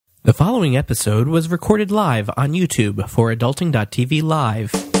The following episode was recorded live on YouTube for Adulting.tv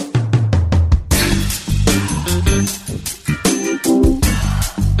Live.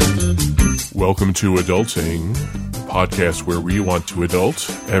 Welcome to Adulting, a podcast where we want to adult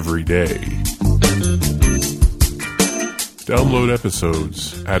every day. Download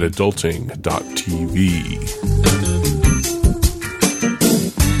episodes at adulting.tv.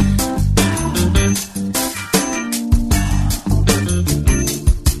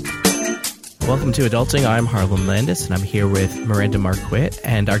 Welcome to Adulting. I'm Harlan Landis, and I'm here with Miranda Marquette.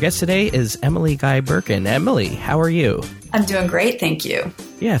 And our guest today is Emily Guy Birken. Emily, how are you? I'm doing great, thank you.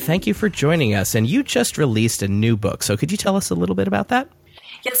 Yeah, thank you for joining us. And you just released a new book, so could you tell us a little bit about that?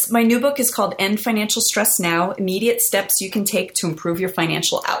 Yes, my new book is called End Financial Stress Now, Immediate Steps You Can Take to Improve Your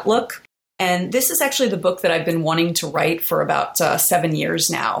Financial Outlook. And this is actually the book that I've been wanting to write for about 7 years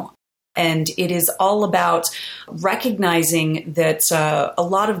now. And it is all about recognizing that a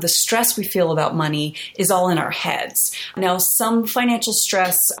lot of the stress we feel about money is all in our heads. Now, some financial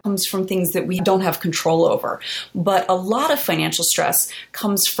stress comes from things that we don't have control over, but a lot of financial stress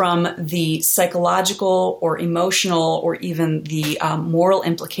comes from the psychological or emotional or even the moral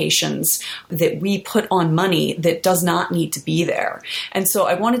implications that we put on money that does not need to be there. And so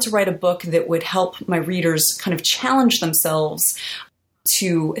I wanted to write a book that would help my readers kind of challenge themselves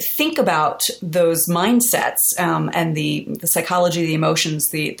to think about those mindsets and the psychology, the emotions,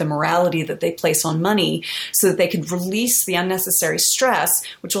 the morality that they place on money so that they could release the unnecessary stress,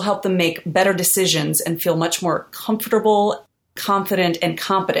 which will help them make better decisions and feel much more comfortable, confident, and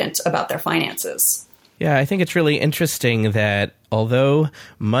competent about their finances. Yeah, I think it's really interesting that although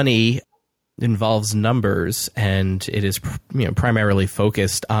money involves numbers and it is primarily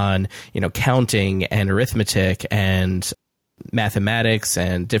focused on counting and arithmetic and mathematics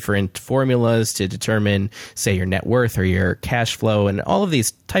and different formulas to determine, say, your net worth or your cash flow and all of these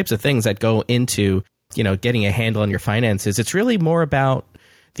types of things that go into, getting a handle on your finances. It's really more about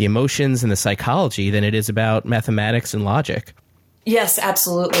the emotions and the psychology than it is about mathematics and logic. Yes,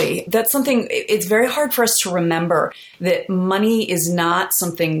 absolutely. That's something, it's very hard for us to remember that money is not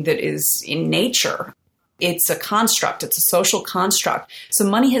something that is in nature. It's a construct. It's a social construct. So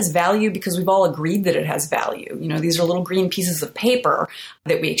money has value because we've all agreed that it has value. These are little green pieces of paper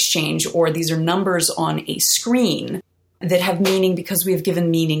that we exchange, or these are numbers on a screen that have meaning because we've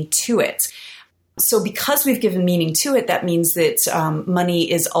given meaning to it. So because we've given meaning to it, that means that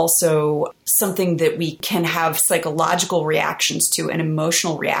money is also something that we can have psychological reactions to and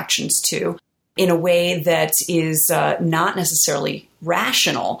emotional reactions to in a way that is not necessarily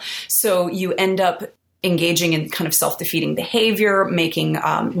rational. So you end up engaging in kind of self-defeating behavior, making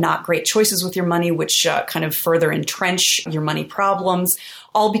not great choices with your money, which kind of further entrench your money problems,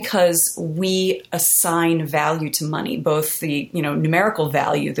 all because we assign value to money, both the numerical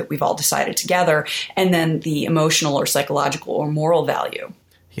value that we've all decided together, and then the emotional or psychological or moral value.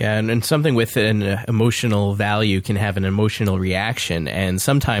 Yeah, and something with an emotional value can have an emotional reaction, and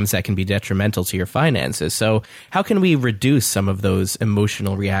sometimes that can be detrimental to your finances. So how can we reduce some of those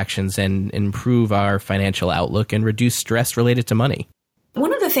emotional reactions and improve our financial outlook and reduce stress related to money?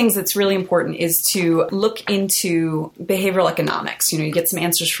 One of the things that's really important is to look into behavioral economics. You get some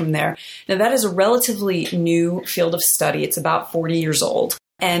answers from there. Now, that is a relatively new field of study. It's about 40 years old.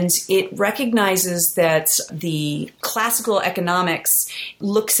 And it recognizes that the classical economics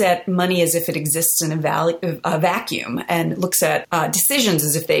looks at money as if it exists in a vacuum and looks at decisions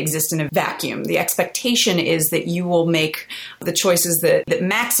as if they exist in a vacuum. The expectation is that you will make the choices that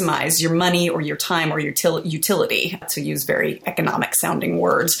maximize your money or your time or your utility, to use very economic sounding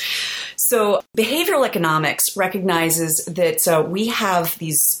words. So behavioral economics recognizes that we have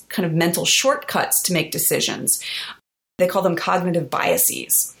these kind of mental shortcuts to make decisions. They call them cognitive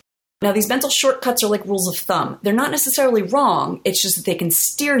biases. Now, these mental shortcuts are like rules of thumb. They're not necessarily wrong. It's just that they can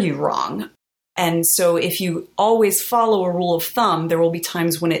steer you wrong. And so if you always follow a rule of thumb, there will be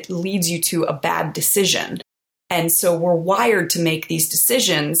times when it leads you to a bad decision. And so we're wired to make these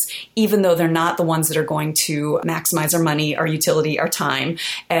decisions, even though they're not the ones that are going to maximize our money, our utility, our time.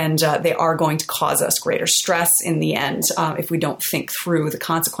 And they are going to cause us greater stress in the end if we don't think through the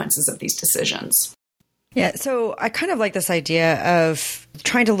consequences of these decisions. Yeah, so I kind of like this idea of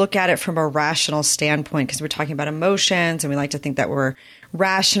trying to look at it from a rational standpoint, because we're talking about emotions and we like to think that we're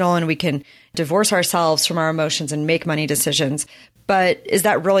rational and we can divorce ourselves from our emotions and make money decisions. But is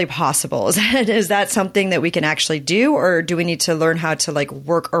that really possible? Is that something that we can actually do, or do we need to learn how to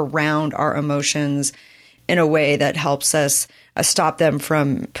work around our emotions in a way that helps us stop them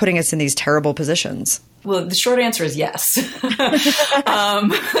from putting us in these terrible positions? Well, the short answer is yes.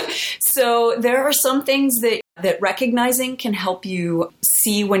 So there are some things that recognizing can help you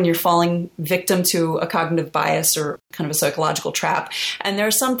see when you're falling victim to a cognitive bias or kind of a psychological trap. And there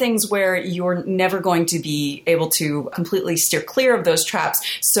are some things where you're never going to be able to completely steer clear of those traps.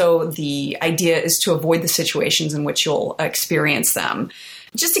 So the idea is to avoid the situations in which you'll experience them.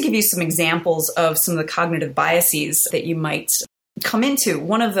 Just to give you some examples of some of the cognitive biases that you might come into,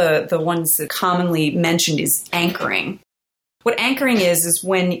 one of the ones that commonly mentioned is anchoring. What anchoring is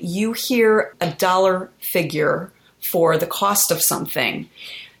when you hear a dollar figure for the cost of something,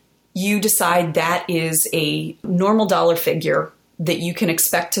 you decide that is a normal dollar figure that you can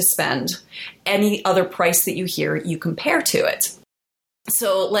expect to spend. Any other price that you hear, you compare to it.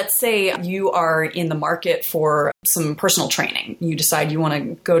 So let's say you are in the market for some personal training. You decide you want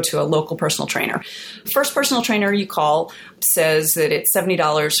to go to a local personal trainer. First personal trainer you call says that it's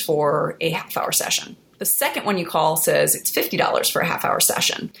 $70 for a half-hour session. The second one you call says it's $50 for a half-hour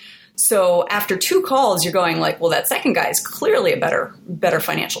session. So after 2 calls, you're going like, well, that second guy is clearly a better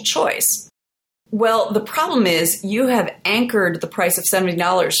financial choice. Well, the problem is you have anchored the price of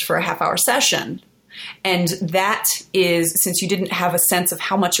 $70 for a half-hour session. And that is, since you didn't have a sense of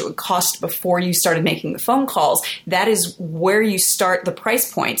how much it would cost before you started making the phone calls, that is where you start the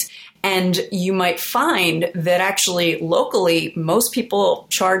price point. And you might find that actually locally, most people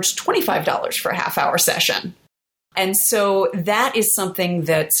charge $25 for a half-hour session. And so that is something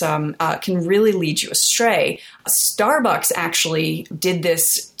that can really lead you astray. Starbucks actually did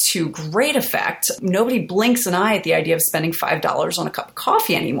this to great effect. Nobody blinks an eye at the idea of spending $5 on a cup of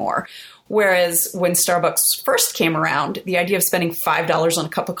coffee anymore. Whereas when Starbucks first came around, the idea of spending $5 on a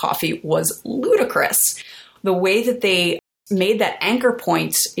cup of coffee was ludicrous. The way that they made that anchor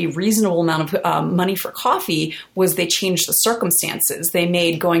point a reasonable amount of money for coffee was they changed the circumstances. They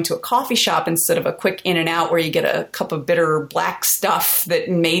made going to a coffee shop instead of a quick in and out where you get a cup of bitter black stuff that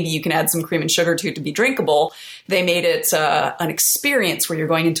maybe you can add some cream and sugar to be drinkable. They made it an experience where you're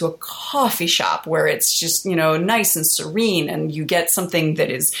going into a coffee shop where it's just, nice and serene, and you get something that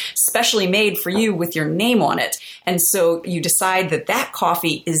is specially made for you with your name on it. And so you decide that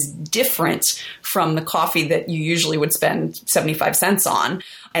coffee is different from the coffee that you usually would spend 75 cents on.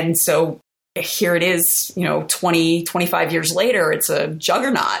 And so here it is, 20, 25 years later, it's a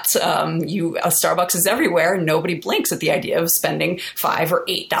juggernaut. Starbucks is everywhere, and nobody blinks at the idea of spending $5 or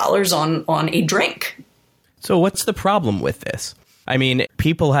 $8 on a drink. So what's the problem with this? I mean,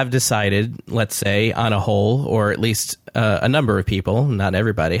 people have decided, let's say, on a whole, or at least a number of people, not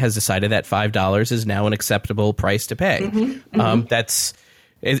everybody, has decided that $5 is now an acceptable price to pay.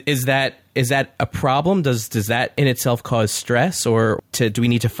 Is that a problem? Does that in itself cause stress, or do we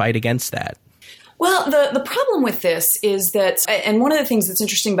need to fight against that? Well, the problem with this is that, and one of the things that's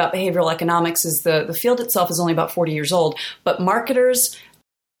interesting about behavioral economics is the field itself is only about 40 years old, but marketers,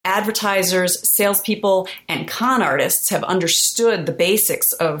 advertisers, salespeople, and con artists have understood the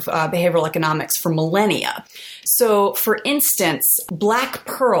basics of behavioral economics for millennia. So, for instance, black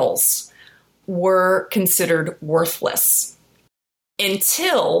pearls were considered worthless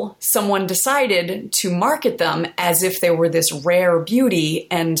until someone decided to market them as if they were this rare beauty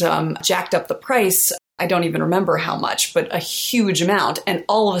and jacked up the price. I don't even remember how much, but a huge amount. And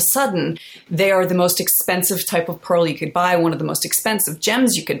all of a sudden, they are the most expensive type of pearl you could buy, one of the most expensive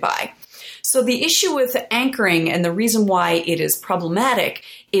gems you could buy. So the issue with anchoring, and the reason why it is problematic,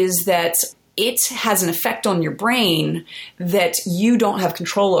 is that it has an effect on your brain that you don't have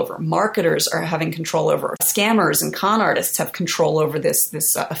control over. Marketers are having control over. Scammers and con artists have control over this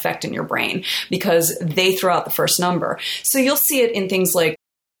effect in your brain because they throw out the first number. So you'll see it in things like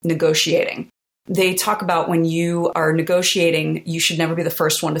negotiating. They talk about when you are negotiating, you should never be the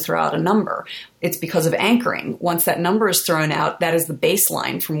first one to throw out a number. It's because of anchoring. Once that number is thrown out, that is the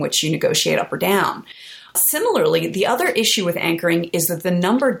baseline from which you negotiate up or down. Similarly, the other issue with anchoring is that the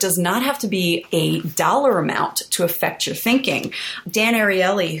number does not have to be a dollar amount to affect your thinking. Dan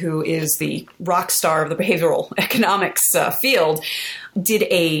Ariely, who is the rock star of the behavioral economics field, did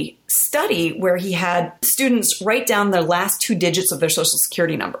a study where he had students write down the last 2 digits of their social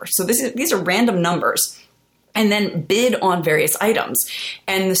security number. So these are random numbers. And then bid on various items.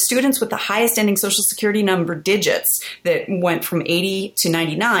 And the students with the highest ending social security number digits that went from 80 to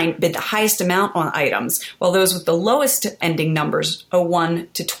 99 bid the highest amount on items, while those with the lowest ending numbers, 01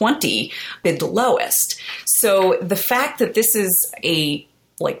 to 20, bid the lowest. So the fact that this is a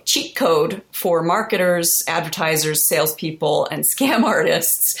cheat code for marketers, advertisers, salespeople, and scam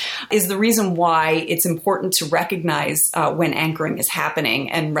artists is the reason why it's important to recognize when anchoring is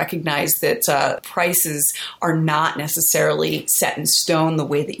happening and recognize that prices are not necessarily set in stone the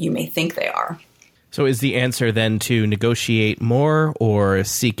way that you may think they are. So is the answer then to negotiate more or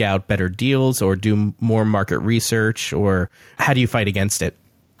seek out better deals or do more market research, or how do you fight against it?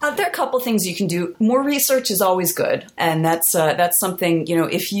 There are a couple things you can do. More research is always good. And that's something,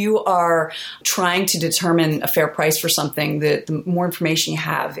 if you are trying to determine a fair price for something, the more information you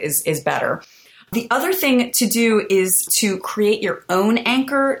have is better. The other thing to do is to create your own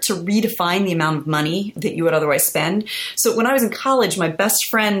anchor to redefine the amount of money that you would otherwise spend. So when I was in college, my best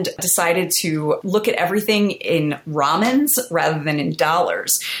friend decided to look at everything in ramens rather than in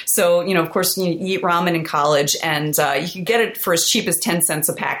dollars. So, of course, you eat ramen in college and you can get it for as cheap as 10 cents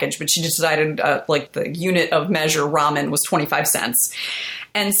a package, but she decided the unit of measure ramen was 25 cents.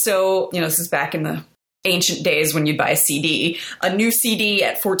 And so, this is back in the ancient days when you'd buy a CD. A new CD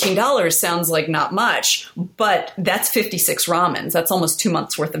at $14 sounds like not much, but that's 56 ramens. That's almost 2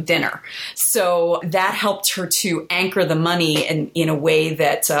 months worth of dinner. So that helped her to anchor the money in a way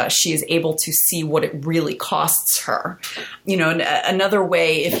that she is able to see what it really costs her. Another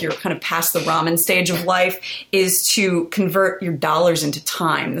way, if you're kind of past the ramen stage of life, is to convert your dollars into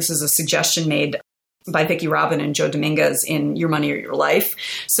time. This is a suggestion made by Vicki Robin and Joe Dominguez in Your Money or Your Life.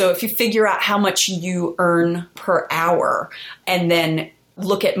 So if you figure out how much you earn per hour and then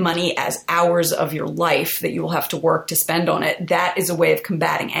look at money as hours of your life that you will have to work to spend on it, that is a way of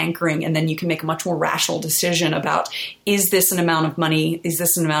combating anchoring. And then you can make a much more rational decision about, is this an amount of money? Is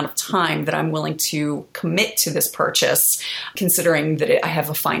this an amount of time that I'm willing to commit to this purchase, considering that I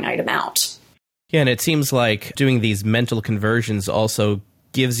have a finite amount? Yeah, and it seems like doing these mental conversions also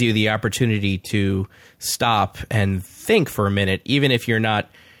gives you the opportunity to stop and think for a minute, even if you're not,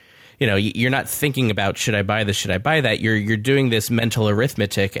 you're not thinking about, should I buy this, should I buy that? You're doing this mental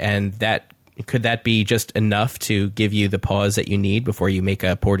arithmetic, and could that be just enough to give you the pause that you need before you make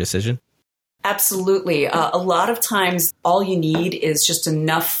a poor decision? Absolutely. A lot of times, all you need is just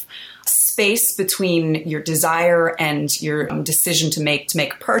enough space between your desire and your decision to make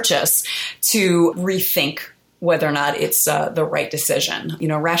a purchase to rethink whether or not it's the right decision.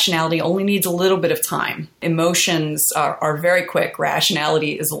 Rationality only needs a little bit of time. Emotions are very quick.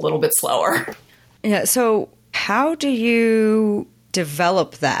 Rationality is a little bit slower. Yeah. So how do you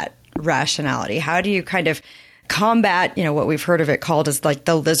develop that rationality? How do you kind of combat, what we've heard of it called as like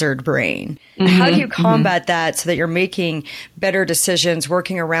the lizard brain? Mm-hmm. How do you combat that so that you're making better decisions,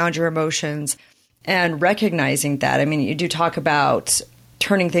 working around your emotions and recognizing that? I mean, you do talk about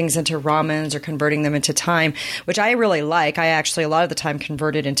turning things into ramens or converting them into time, which I really like. I actually, a lot of the time,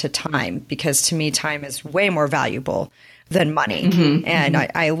 convert it into time because to me, time is way more valuable than money. Mm-hmm, and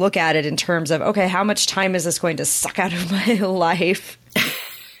mm-hmm. I look at it in terms of, okay, how much time is this going to suck out of my life?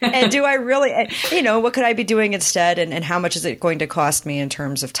 And do I really, what could I be doing instead? And how much is it going to cost me in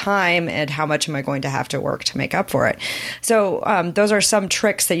terms of time? And how much am I going to have to work to make up for it? So those are some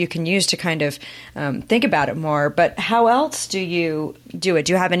tricks that you can use to kind of think about it more. But how else do you do it?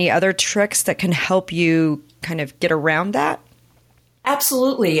 Do you have any other tricks that can help you kind of get around that?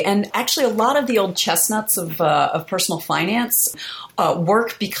 Absolutely. And actually, a lot of the old chestnuts of personal finance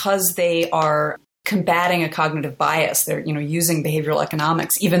work because they are combating a cognitive bias. They're, using behavioral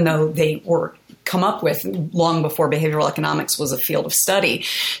economics, even though they were come up with long before behavioral economics was a field of study.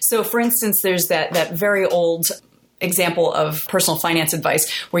 So, for instance, there's that very old example of personal finance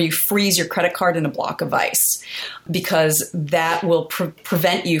advice where you freeze your credit card in a block of ice because that will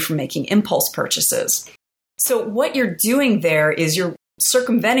prevent you from making impulse purchases. So what you're doing there is you're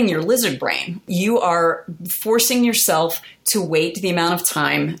circumventing your lizard brain. You are forcing yourself to wait the amount of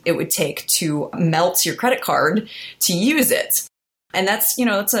time it would take to melt your credit card to use it. And that's,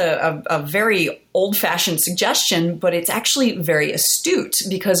 it's a very old-fashioned suggestion, but it's actually very astute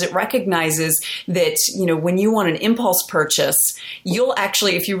because it recognizes that, when you want an impulse purchase, you'll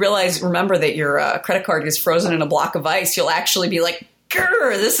actually, if you remember that your credit card is frozen in a block of ice, you'll actually be like,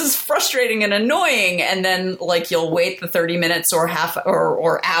 grr, this is frustrating and annoying. And then you'll wait the 30 minutes or half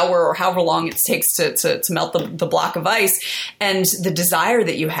or hour or however long it takes to melt the block of ice. And the desire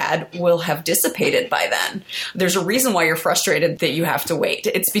that you had will have dissipated by then. There's a reason why you're frustrated that you have to wait.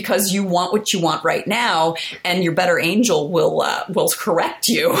 It's because you want what you want right now, and your better angel will correct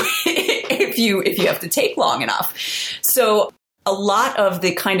you if you have to take long enough. So a lot of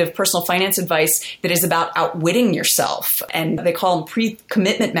the kind of personal finance advice that is about outwitting yourself, and they call them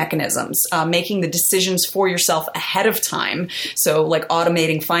pre-commitment mechanisms, making the decisions for yourself ahead of time. So like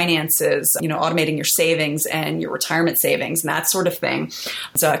automating finances, automating your savings and your retirement savings and that sort of thing.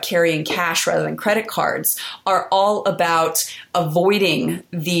 So carrying cash rather than credit cards are all about avoiding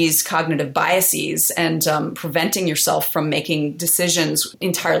these cognitive biases and preventing yourself from making decisions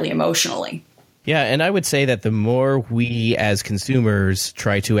entirely emotionally. Yeah, and I would say that the more we as consumers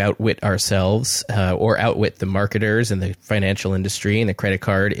try to outwit ourselves or outwit the marketers and the financial industry and the credit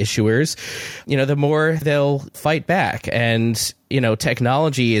card issuers, the more they'll fight back. And,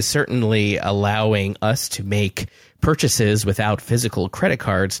 technology is certainly allowing us to make purchases without physical credit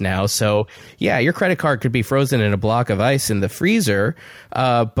cards now. So, yeah, your credit card could be frozen in a block of ice in the freezer.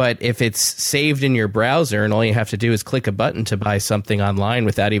 But if it's saved in your browser and all you have to do is click a button to buy something online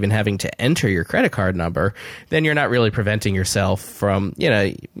without even having to enter your credit card number, then you're not really preventing yourself from,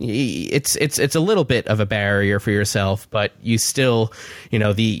 it's a little bit of a barrier for yourself, but you still,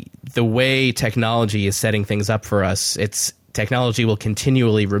 the way technology is setting things up for us, technology will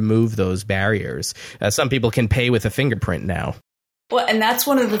continually remove those barriers. Some people can pay with a fingerprint now. Well, and that's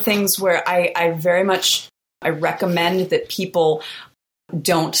one of the things where I very much recommend that people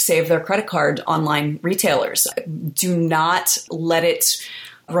don't save their credit card online retailers. Do not let it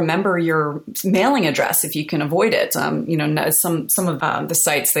remember your mailing address if you can avoid it. Some of the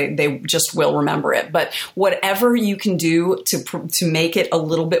sites, they just will remember it. But whatever you can do to make it a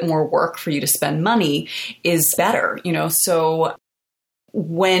little bit more work for you to spend money is better. So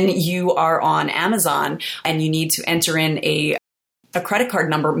when you are on Amazon and you need to enter in a credit card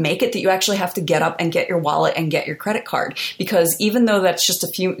number, make it that you actually have to get up and get your wallet and get your credit card. Because even though that's just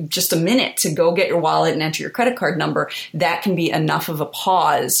a minute to go get your wallet and enter your credit card number, that can be enough of a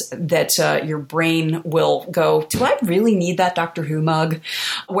pause that your brain will go, do I really need that Doctor Who mug?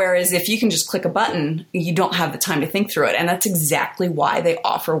 Whereas if you can just click a button, you don't have the time to think through it. And that's exactly why they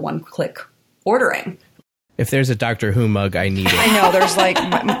offer one-click ordering. If there's a Doctor Who mug, I need it. I know. There's I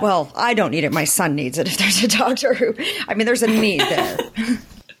don't need it. My son needs it if there's a Doctor Who. I mean, there's a need there.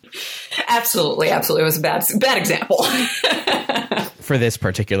 Absolutely. It was a bad example. For this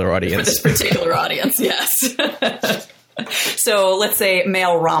particular audience. Yes. So let's say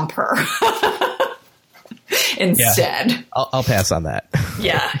male romper instead. Yeah. I'll pass on that.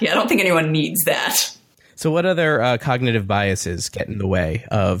 Yeah, I don't think anyone needs that. So what other cognitive biases get in the way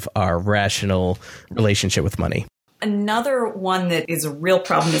of our rational relationship with money? Another one that is a real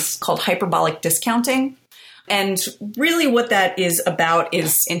problem is called hyperbolic discounting. And really what that is about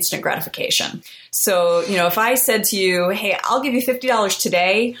is instant gratification. So, if I said to you, hey, I'll give you $50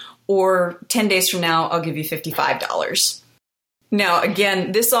 today, or 10 days from now, I'll give you $55. Now,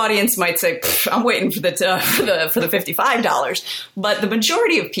 again, this audience might say, I'm waiting for the $55. But the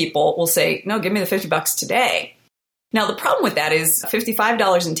majority of people will say, no, give me the $50 today. Now, the problem with that is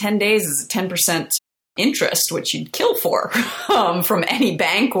 $55 in 10 days is a 10% interest, which you'd kill for from any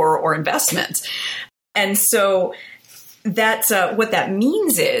bank or investment. And so that's what that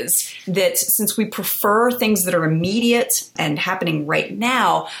means is that since we prefer things that are immediate and happening right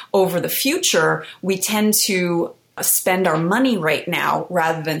now over the future, we tend to spend our money right now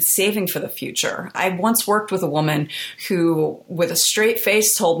rather than saving for the future. I once worked with a woman who, with a straight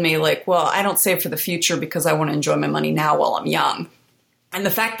face, told me, well, I don't save for the future because I want to enjoy my money now while I'm young. And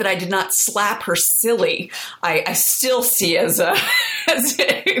the fact that I did not slap her silly, I still see as a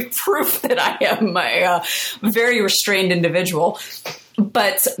proof that I am a very restrained individual.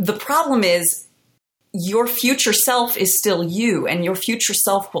 But the problem is, your future self is still you, and your future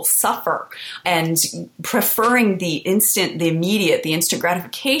self will suffer. And preferring the immediate, the instant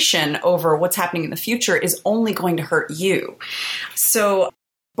gratification over what's happening in the future is only going to hurt you. So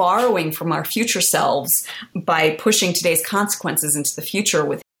borrowing from our future selves by pushing today's consequences into the future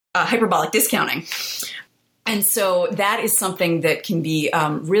with hyperbolic discounting. And so that is something that can be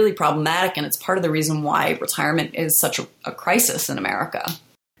really problematic, and it's part of the reason why retirement is such a crisis in America.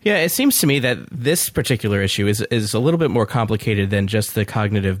 Yeah, it seems to me that this particular issue is a little bit more complicated than just the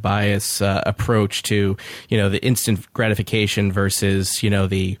cognitive bias approach to, the instant gratification versus,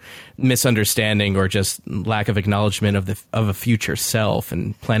 the misunderstanding or just lack of acknowledgement of a future self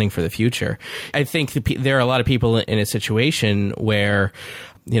and planning for the future. I think there are a lot of people in a situation where,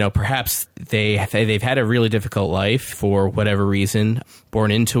 perhaps they've had a really difficult life for whatever reason,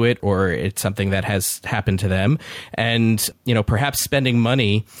 born into it, or it's something that has happened to them. And, perhaps spending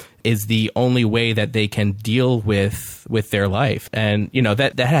money is the only way that they can deal with their life. And,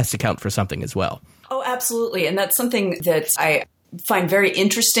 that has to count for something as well. Oh, absolutely. And that's something that I find very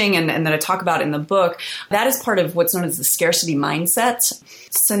interesting and that I talk about in the book. That is part of what's known as the scarcity mindset.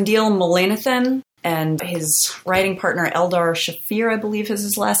 Sandil Mullainathan and his writing partner, Eldar Shafir, I believe is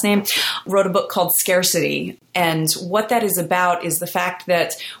his last name, wrote a book called Scarcity. And what that is about is the fact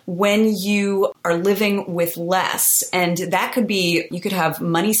that when you are living with less, and that could be, you could have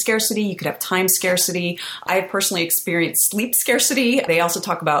money scarcity, you could have time scarcity. I personally experienced sleep scarcity. They also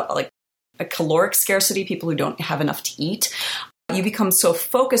talk about a caloric scarcity, people who don't have enough to eat. you become so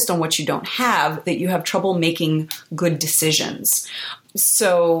focused on what you don't have that you have trouble making good decisions.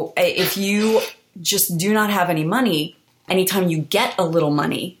 So if you just do not have any money, anytime you get a little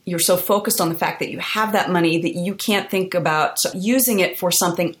money, you're so focused on the fact that you have that money that you can't think about using it for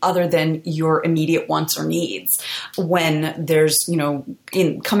something other than your immediate wants or needs. When there's,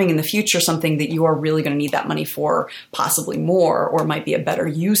 coming in the future, something that you are really going to need that money for, possibly more, or might be a better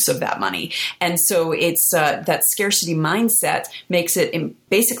use of that money. And so it's that scarcity mindset makes it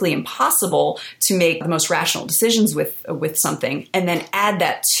basically impossible to make the most rational decisions with something. And then add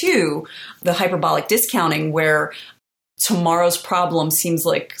that to the hyperbolic discounting where tomorrow's problem seems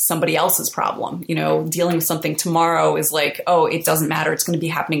like somebody else's problem. Dealing with something tomorrow is like, oh, it doesn't matter. It's going to be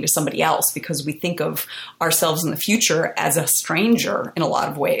happening to somebody else, because we think of ourselves in the future as a stranger in a lot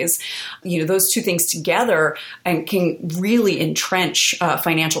of ways. Those two things together and can really entrench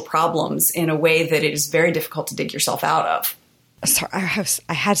financial problems in a way that it is very difficult to dig yourself out of. Sorry,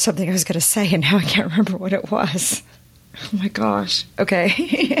 I had something I was going to say, and now I can't remember what it was. Oh my gosh. Okay.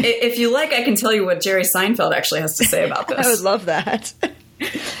 If you like, I can tell you what Jerry Seinfeld actually has to say about this. I would love that.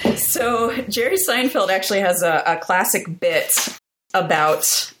 So Jerry Seinfeld actually has a classic bit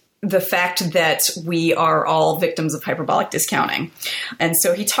about the fact that we are all victims of hyperbolic discounting. And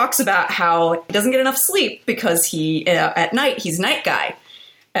so he talks about how he doesn't get enough sleep because at night, he's a night guy.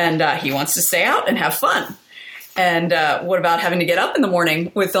 And he wants to stay out and have fun. And what about having to get up in the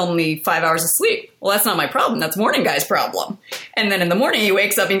morning with only 5 hours of sleep? Well, that's not my problem. That's morning guy's problem. And then in the morning, he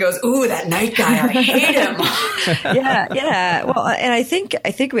wakes up and goes, ooh, that night guy, I hate him. Yeah. Well, and I think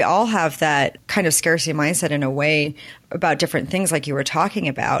we all have that kind of scarcity mindset in a way about different things like you were talking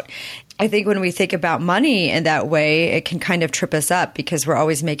about. I think when we think about money in that way, it can kind of trip us up because we're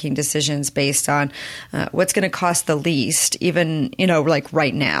always making decisions based on what's going to cost the least, even, like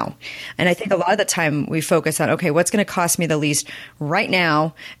right now. And I think a lot of the time we focus on, okay, what's going to cost me the least right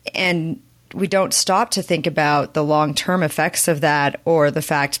now? And we don't stop to think about the long-term effects of that, or the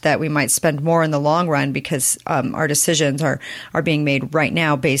fact that we might spend more in the long run because our decisions are being made right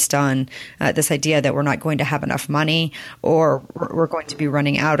now based on this idea that we're not going to have enough money, or we're going to be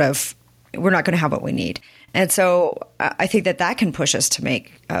running out of, we're not going to have what we need. And so I think that can push us to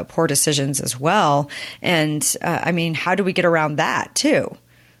make poor decisions as well. And how do we get around that too?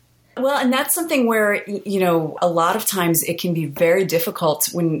 Well, and that's something where, a lot of times it can be very difficult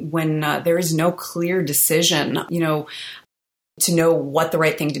when there is no clear decision, to know what the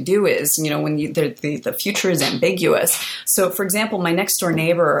right thing to do is, when the future is ambiguous. So, for example, my next door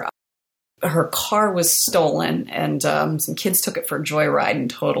neighbor, her car was stolen and some kids took it for a joyride and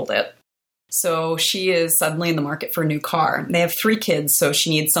totaled it. So she is suddenly in the market for a new car. They have 3 kids, so she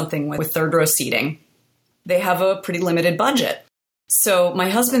needs something with third row seating. They have a pretty limited budget. So my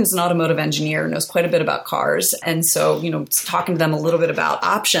husband's an automotive engineer, knows quite a bit about cars. And so, talking to them a little bit about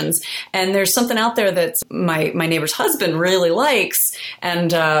options. And there's something out there that my neighbor's husband really likes.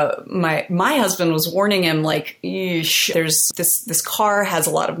 And my husband was warning him, like, there's this car has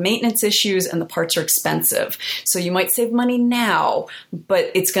a lot of maintenance issues and the parts are expensive. So you might save money now,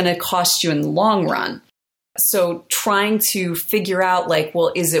 but it's going to cost you in the long run. So trying to figure out, like,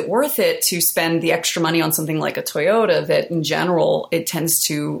 well, is it worth it to spend the extra money on something like a Toyota that in general, it tends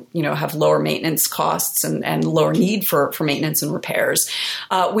to, have lower maintenance costs and lower need for maintenance and repairs.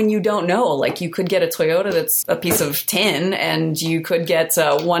 When you don't know, like, you could get a Toyota that's a piece of tin, and you could get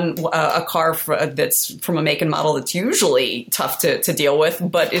a car that's from a make and model that's usually tough to deal with,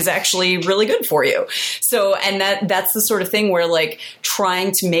 but is actually really good for you. So, and that's the sort of thing where, like,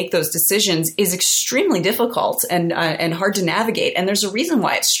 trying to make those decisions is extremely difficult and hard to navigate. And there's a reason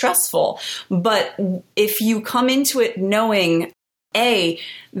why it's stressful. But if you come into it knowing,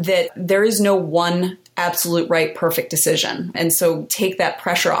 that there is no one absolute right, perfect decision. And so take that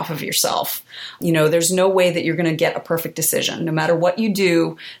pressure off of yourself. There's no way that you're going to get a perfect decision. No matter what you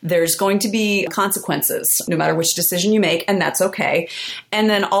do, there's going to be consequences, no matter which decision you make, and that's okay. And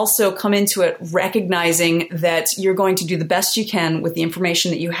then also come into it recognizing that you're going to do the best you can with the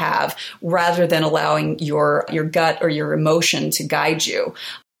information that you have, rather than allowing your gut or your emotion to guide you.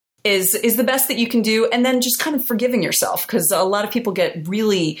 Is the best that you can do, and then just kind of forgiving yourself, because a lot of people get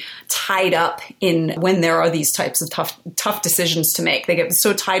really tied up in when there are these types of tough decisions to make. They get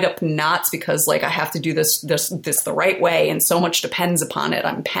so tied up in knots because, like, I have to do this the right way, and so much depends upon it.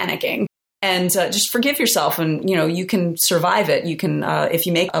 I'm panicking. And just forgive yourself, and you can survive it. You can, if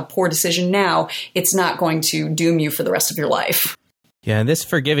you make a poor decision now, it's not going to doom you for the rest of your life. Yeah, and this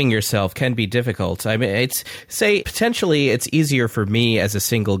forgiving yourself can be difficult. I mean, potentially it's easier for me as a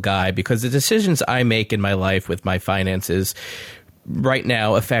single guy because the decisions I make in my life with my finances right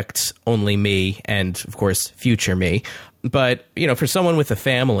now affect only me and, of course, future me. But, for someone with a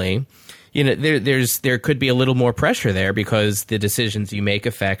family, there could be a little more pressure there because the decisions you make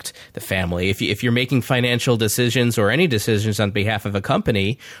affect the family. If you're making financial decisions or any decisions on behalf of a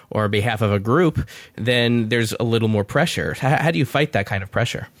company or on behalf of a group, then there's a little more pressure. How do you fight that kind of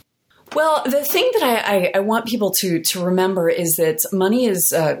pressure? Well, the thing that I want people to remember is that money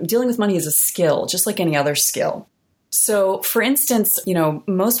is dealing with money is a skill, just like any other skill. So, for instance,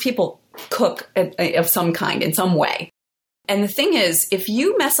 most people cook of some kind in some way. And the thing is, if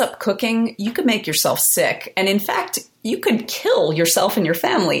you mess up cooking, you could make yourself sick. And in fact, you could kill yourself and your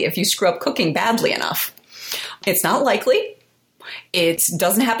family if you screw up cooking badly enough. It's not likely. It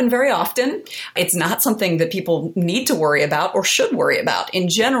doesn't happen very often. It's not something that people need to worry about or should worry about. In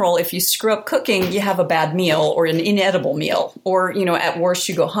general, if you screw up cooking, you have a bad meal or an inedible meal, or, at worst,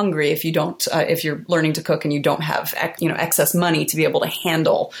 you go hungry if you don't, if you're learning to cook and you don't have, excess money to be able to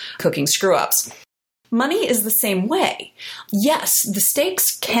handle cooking screw ups. Money is the same way. Yes, the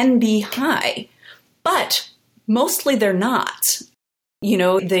stakes can be high, but mostly they're not.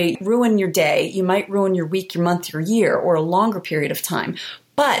 They ruin your day. You might ruin your week, your month, your year, or a longer period of time.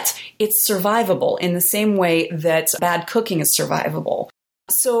 But it's survivable in the same way that bad cooking is survivable.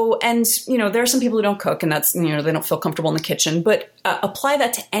 So, and, there are some people who don't cook and that's, they don't feel comfortable in the kitchen, but apply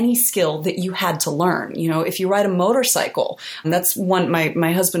that to any skill that you had to learn. If you ride a motorcycle, and that's one,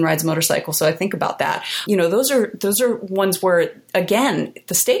 my husband rides a motorcycle, so I think about that. Those are ones where, again,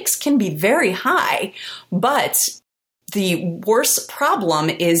 the stakes can be very high, but the worst problem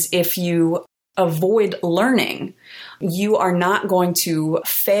is if you avoid learning, you are not going to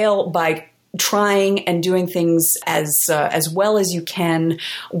fail by trying and doing things as well as you can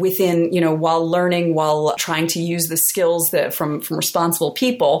within, while learning, while trying to use the skills that from responsible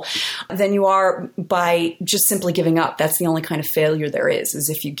people, than you are by just simply giving up. That's the only kind of failure there is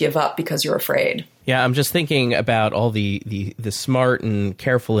if you give up because you're afraid. Yeah, I'm just thinking about all the smart and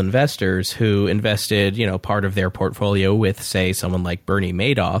careful investors who invested, part of their portfolio with, say, someone like Bernie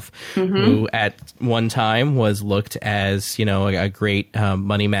Madoff, who at one time was looked as, a great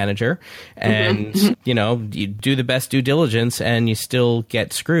money manager. And, you do the best due diligence and you still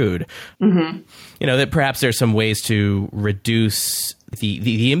get screwed. That perhaps there's some ways to reduce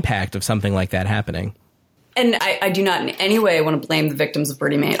the impact of something like that happening. And I do not in any way want to blame the victims of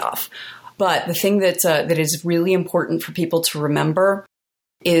Bernie Madoff. But the thing that is really important for people to remember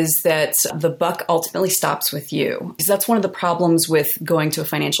is that the buck ultimately stops with you. Because that's one of the problems with going to a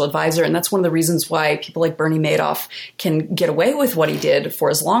financial advisor. And that's one of the reasons why people like Bernie Madoff can get away with what he did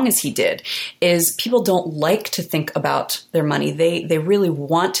for as long as he did, is people don't like to think about their money. They really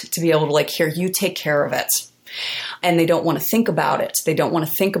want to be able to here, you take care of it. And they don't want to think about it. They don't want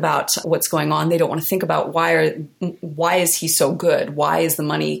to think about what's going on. They don't want to think about why is he so good? Why is the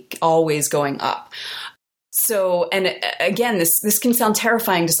money always going up? So, and again, this can sound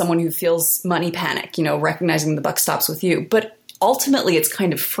terrifying to someone who feels money panic, recognizing the buck stops with you. But ultimately, it's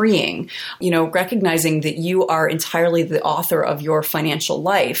kind of freeing, recognizing that you are entirely the author of your financial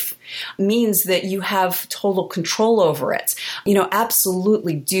life means that you have total control over it.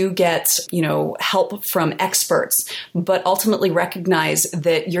 Absolutely do get, help from experts, but ultimately recognize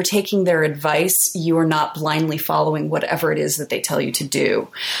that you're taking their advice. You are not blindly following whatever it is that they tell you to do.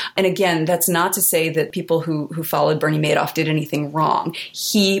 And again, that's not to say that people who followed Bernie Madoff did anything wrong.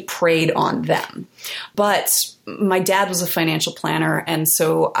 He preyed on them. But my dad was a financial planner, and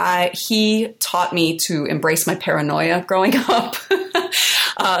so he taught me to embrace my paranoia growing up.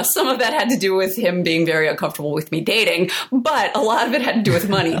 Some of that had to do with him being very uncomfortable with me dating, but a lot of it had to do with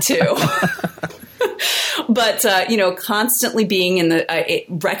money too. But, constantly being in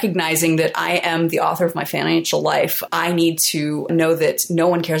recognizing that I am the author of my financial life, I need to know that no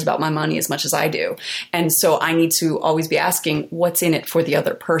one cares about my money as much as I do. And so I need to always be asking, what's in it for the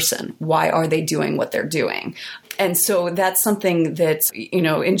other person? Why are they doing what they're doing? And so that's something that,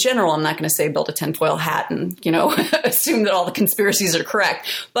 in general, I'm not going to say build a tinfoil hat and, assume that all the conspiracies are correct.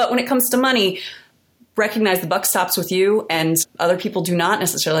 But when it comes to money, recognize the buck stops with you, and other people do not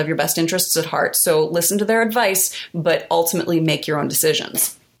necessarily have your best interests at heart. So listen to their advice, but ultimately make your own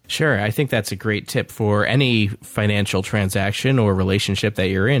decisions. Sure. I think that's a great tip for any financial transaction or relationship that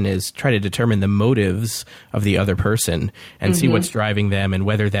you're in, is try to determine the motives of the other person and see what's driving them, and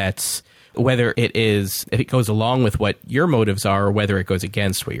whether it goes along with what your motives are or whether it goes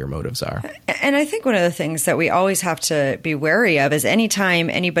against what your motives are. And I think one of the things that we always have to be wary of is anytime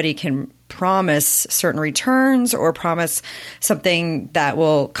anybody can promise certain returns or promise something that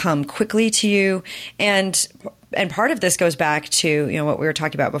will come quickly to you. And part of this goes back to, what we were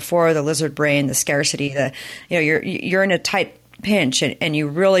talking about before, the lizard brain, the scarcity, you're in a tight pinch and you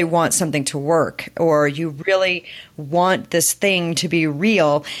really want something to work, or you really want this thing to be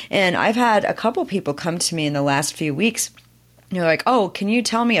real. And I've had a couple people come to me in the last few weeks. They're like, "Oh, can you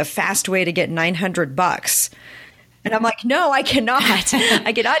tell me a fast way to get $900?" And I'm like, "No, I cannot.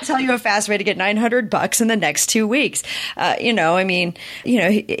 I cannot tell you a fast way to get $900 in the next 2 weeks." This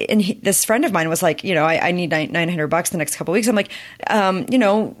friend of mine was like, I need $900 the next couple of weeks. I'm like,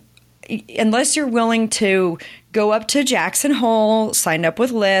 unless you're willing to go up to Jackson Hole, sign up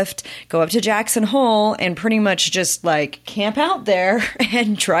with Lyft, go up to Jackson Hole and pretty much just like camp out there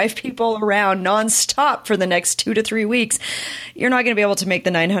and drive people around nonstop for the next 2 to 3 weeks, you're not going to be able to make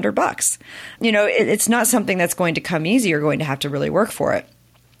the $900. It's not something that's going to come easy. You're going to have to really work for it.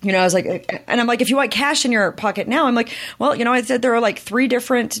 I was like, and I'm like, if you want cash in your pocket now, I'm like, well, I said there are three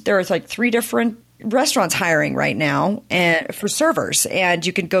different restaurants hiring right now and for servers, and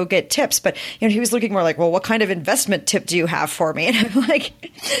you can go get tips. But he was looking more like, well, what kind of investment tip do you have for me? And I'm like,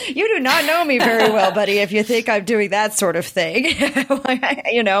 you do not know me very well, buddy, if you think I'm doing that sort of thing.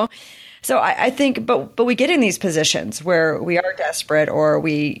 So I think, but we get in these positions where we are desperate, or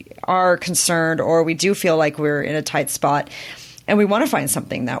we are concerned, or we do feel like we're in a tight spot, and we want to find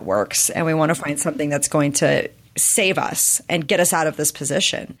something that works, and we want to find something that's going to save us and get us out of this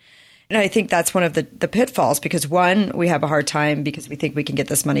position. And I think that's one of the pitfalls, because one, we have a hard time because we think we can get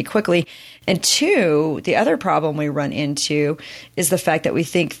this money quickly. And two, the other problem we run into is the fact that we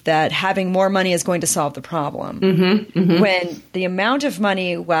think that having more money is going to solve the problem. When the amount of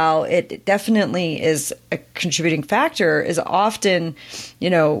money, while it definitely is a contributing factor, is often,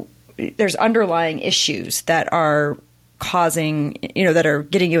 there's underlying issues that are causing, that are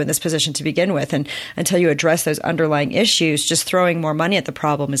getting you in this position to begin with. And until you address those underlying issues, just throwing more money at the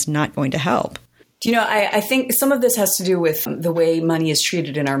problem is not going to help. I think some of this has to do with the way money is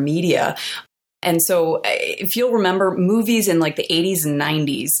treated in our media. And so if you'll remember, movies in the 80s and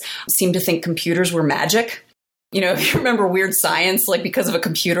 90s seemed to think computers were magic. If you remember Weird Science, because of a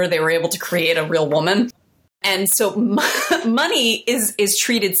computer, they were able to create a real woman. And so money is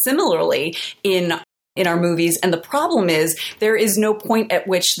treated similarly in our movies. And the problem is there is no point at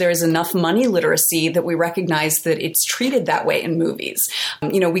which there is enough money literacy that we recognize that it's treated that way in movies.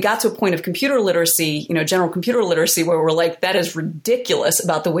 We got to a point of computer literacy, general computer literacy, where we're like, that is ridiculous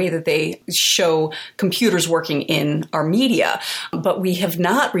about the way that they show computers working in our media. But we have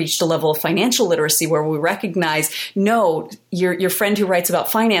not reached a level of financial literacy where we recognize, no, your friend who writes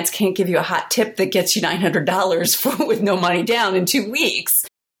about finance can't give you a hot tip that gets you $900 with no money down in 2 weeks.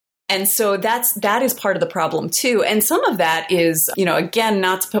 And so that is part of the problem too. And some of that is, again,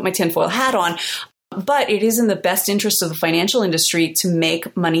 not to put my tinfoil hat on, but it is in the best interest of the financial industry to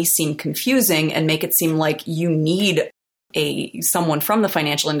make money seem confusing and make it seem like you need someone from the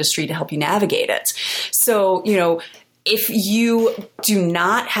financial industry to help you navigate it. So, if you do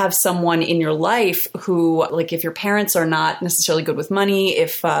not have someone in your life who, if your parents are not necessarily good with money,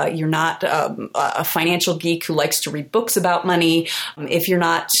 if you're not a financial geek who likes to read books about money, if you're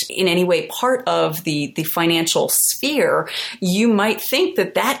not in any way part of the financial sphere, you might think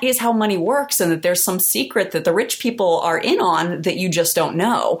that is how money works and that there's some secret that the rich people are in on that you just don't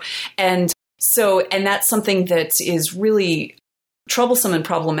know. And that's something that is really troublesome and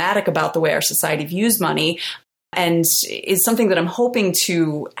problematic about the way our society views money, and is something that I'm hoping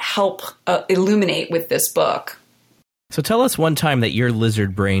to help illuminate with this book. So tell us one time that your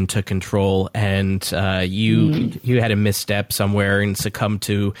lizard brain took control and you had a misstep somewhere and succumbed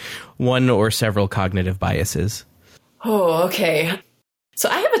to one or several cognitive biases. Oh, okay. So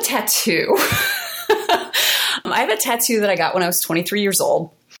I have a tattoo. I have a tattoo that I got when I was 23 years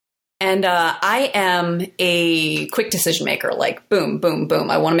old. And I am a quick decision maker, boom, boom,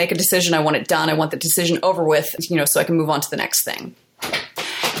 boom. I want to make a decision. I want it done. I want the decision over with, so I can move on to the next thing.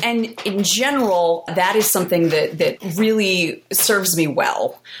 And in general, that is something that really serves me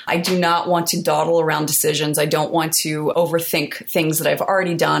well. I do not want to dawdle around decisions. I don't want to overthink things that I've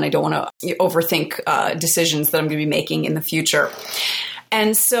already done. I don't want to overthink decisions that I'm going to be making in the future.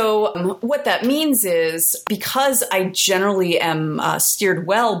 And so what that means is, because I generally am steered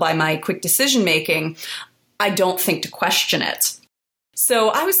well by my quick decision making, I don't think to question it. So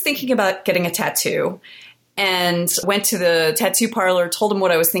I was thinking about getting a tattoo and went to the tattoo parlor, told him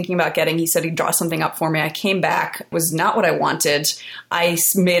what I was thinking about getting. He said he'd draw something up for me. I came back. It was not what I wanted. I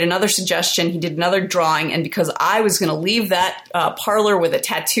made another suggestion. He did another drawing. And because I was going to leave that parlor with a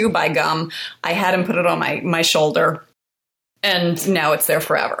tattoo by gum, I had him put it on my shoulder. And now it's there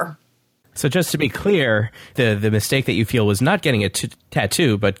forever. So just to be clear, the mistake that you feel was not getting a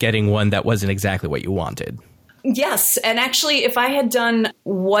tattoo, but getting one that wasn't exactly what you wanted. Yes. And actually, if I had done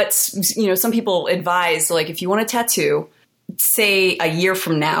what, some people advise, if you want a tattoo, say a year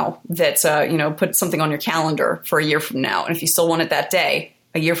from now that, put something on your calendar for a year from now. And if you still want it that day,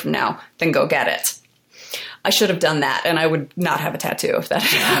 a year from now, then go get it. I should have done that, and I would not have a tattoo if that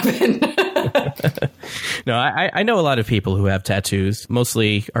had happened. No, I know a lot of people who have tattoos,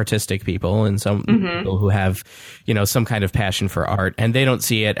 mostly artistic people, and some people who have, some kind of passion for art, and they don't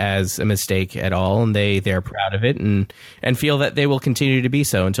see it as a mistake at all, and they're proud of it and feel that they will continue to be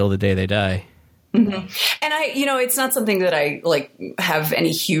so until the day they die. Mm-hmm. And it's not something that I have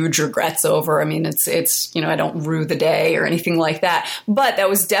any huge regrets over. I mean, it's I don't rue the day or anything like that. But that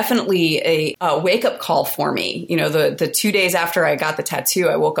was definitely a wake up call for me. The 2 days after I got the tattoo,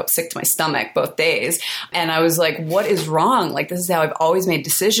 I woke up sick to my stomach both days. And I was like, what is wrong? This is how I've always made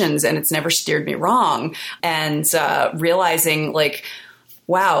decisions, and it's never steered me wrong. And realizing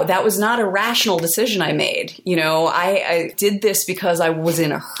wow, that was not a rational decision I made. I did this because I was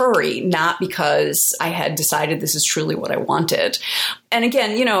in a hurry, not because I had decided this is truly what I wanted. And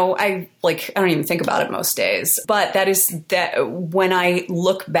again, I don't even think about it most days. But that when I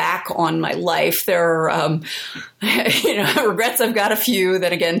look back on my life, there are, regrets. I've got a few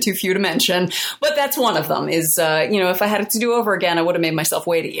that, again, too few to mention. But that's one of them is, if I had it to do over again, I would have made myself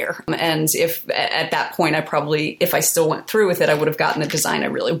wait a year. And if at that point, if I still went through with it, I would have gotten the design I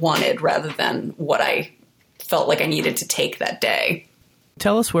really wanted rather than what I felt like I needed to take that day.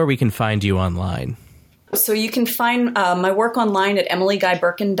 Tell us where we can find you online. So you can find my work online at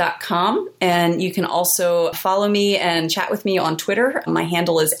EmilyGuyBirken.com, and you can also follow me and chat with me on Twitter. My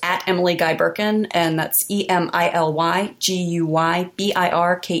handle is @EmilyGuyBirken, and that's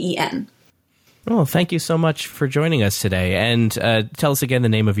EmilyGuyBirken. Well, thank you so much for joining us today. And tell us again the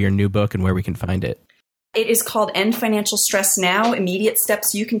name of your new book and where we can find it. It is called End Financial Stress Now, Immediate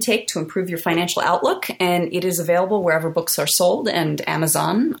Steps You Can Take to Improve Your Financial Outlook, and it is available wherever books are sold, and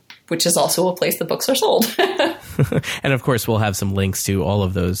Amazon, which is also a place that books are sold. And of course, we'll have some links to all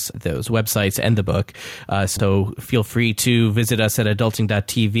of those websites and the book. So feel free to visit us at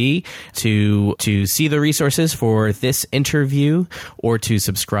adulting.tv to see the resources for this interview or to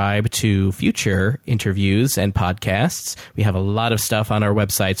subscribe to future interviews and podcasts. We have a lot of stuff on our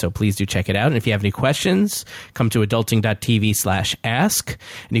website, so please do check it out. And if you have any questions, come to adulting.tv/ask.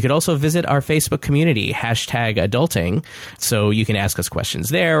 And you could also visit our Facebook community, #adulting, so you can ask us questions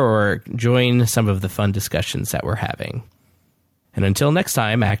there or join some of the fun discussions that we're having. And until next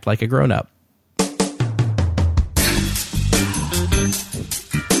time, act like a grown-up.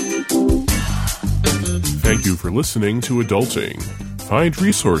 Thank you for listening to Adulting. Find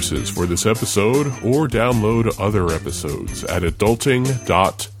resources for this episode or download other episodes at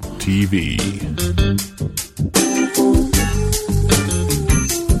adulting.tv.